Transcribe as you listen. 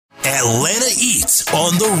Atlanta Eats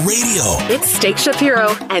on the radio. It's Steak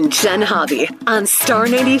Shapiro and Jen Hobby on Star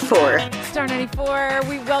 94. Star 94,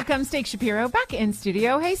 we welcome Steak Shapiro back in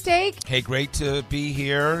studio. Hey, Steak. Hey, great to be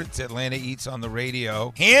here. It's Atlanta Eats on the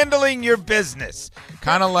radio. Handling your business.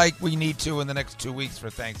 Kind of like we need to in the next 2 weeks for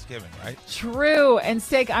Thanksgiving, right? True. And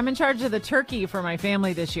Steak, I'm in charge of the turkey for my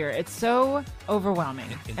family this year. It's so overwhelming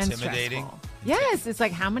Intimidating. and stressful. Yes, it's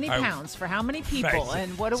like how many pounds for how many people, Right.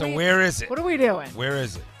 and what are So we? where is it? What are we doing? Where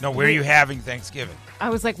is it? No, where are you having Thanksgiving?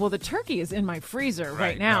 I was like, well, the turkey is in my freezer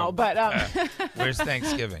right now, no. but Where's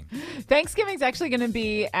Thanksgiving? Thanksgiving's actually going to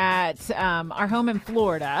be at our home in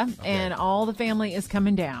Florida, and all the family is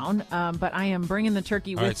coming down. But I am bringing the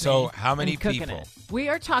turkey with me. So how many and cooking people? it. We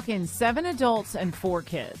are talking 7 adults and 4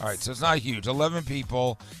 kids. All right, so it's not huge. 11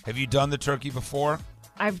 people. Have you done the turkey before?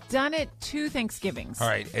 I've done it 2 Thanksgivings. All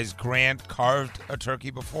right. Has Grant carved a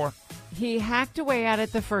turkey before? He hacked away at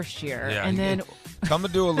it the first year, and then tell him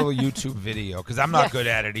to do a little YouTube video because I'm not good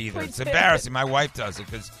at it either. We It's did. embarrassing. My wife does it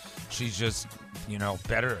because she's just,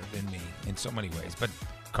 better than me in so many ways. But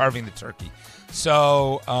carving the turkey.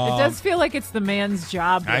 So it does feel like it's the man's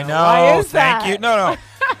job, though. I know. Why is Thank that? you. No.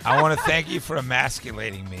 I want to thank you for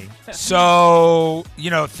emasculating me. So,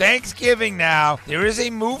 Thanksgiving now, there is a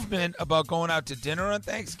movement about going out to dinner on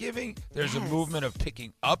Thanksgiving. There's a movement of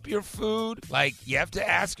picking up your food. Like, you have to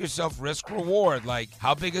ask yourself risk-reward. Like,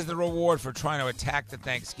 how big is the reward for trying to attack the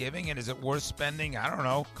Thanksgiving? And is it worth spending, I don't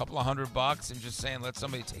know, a couple of $100 and just saying, let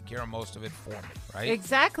somebody take care of most of it for me, right?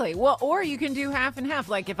 Exactly. Well, or you can do half and half.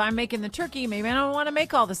 Like, if I'm making the turkey, maybe I don't want to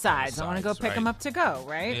make all the sides. I want to go pick them up to go,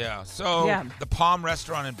 right? Yeah. So the Palm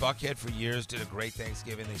Restaurant in Buckhead for years did a great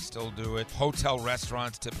Thanksgiving. They still do it. Hotel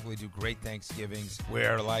restaurants typically do great Thanksgivings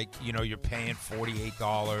where, you're paying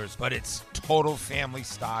 $48, but it's total family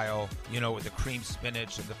style, with the cream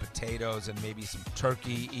spinach and the potatoes and maybe some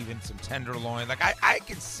turkey, even some tenderloin. Like, I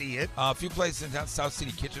can see it. A few places in town, South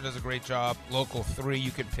City Kitchen does a great job. Local 3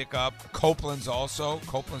 you can pick up. Copeland's also.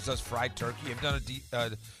 Copeland's does fried turkey. You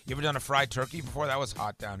ever done a fried turkey before? That was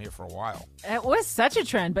hot down here for a while. It was such a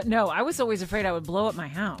trend, but no, I was always afraid I would blow up my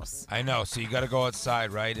house. I know. So you got to go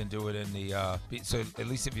outside, right, and do it in the. So at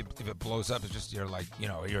least if it blows up, it's just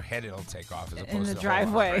your head it'll take off as opposed In the to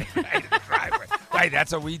driveway. Right, in the driveway. Right,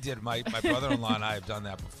 that's what we did. My brother-in-law and I have done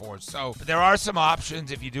that before. So but there are some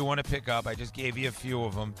options if you do want to pick up. I just gave you a few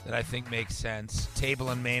of them that I think make sense. Table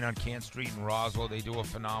and Main on Kent Street in Roswell, they do a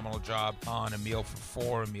phenomenal job on a meal for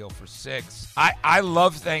 4, a meal for 6. I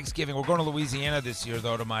love Thanksgiving. We're going to Louisiana this year,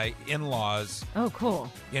 though, to my in-laws. Oh,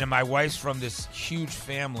 cool. My wife's from this huge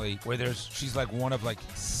family where she's like one of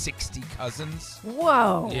 60 cousins.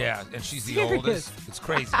 Whoa. Yeah, and she's the Serious? oldest. It's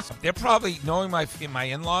crazy. So they're probably, knowing my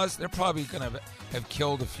in-laws, they're probably going to have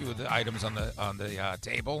killed a few of the items on the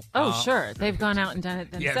table. Oh, sure. They've gone out and done it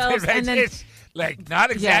Yeah, themselves. right. And then, It's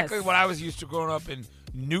not exactly Yes. what I was used to growing up in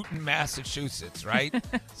Newton, Massachusetts, right?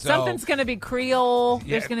 So, something's going to be Creole.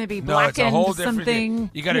 yeah, There's going to be no, blackened it's a whole different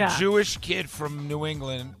something. You got a Jewish kid from New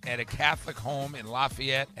England at a Catholic home in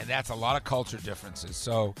Lafayette, and that's a lot of culture differences.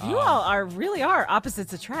 So You all really are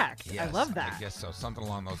opposites attract. I yes, love that. I guess so. Something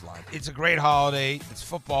along those lines. It's a great holiday. It's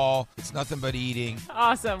football. It's nothing but eating.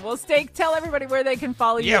 Awesome. Well, Steak, tell everybody where they can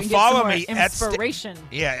follow you Yeah, and get follow some more me at inspiration.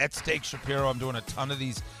 At Steak Shapiro. I'm doing a ton of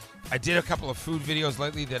these. I did a couple of food videos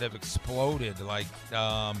lately that have exploded,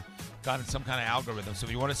 gotten some kind of algorithm. So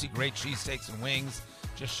if you want to see great cheesesteaks and wings,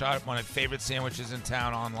 just shot up one of my favorite sandwiches in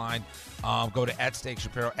town online. Go to @Steak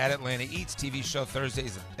Shapiro, @Atlanta Eats. TV show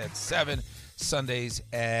Thursdays at 7, Sundays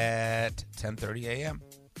at 10:30 a.m.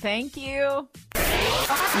 Thank you.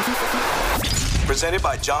 Presented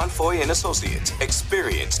by John Foy and Associates,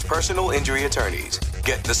 experienced personal injury attorneys.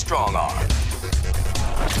 Get the strong arm.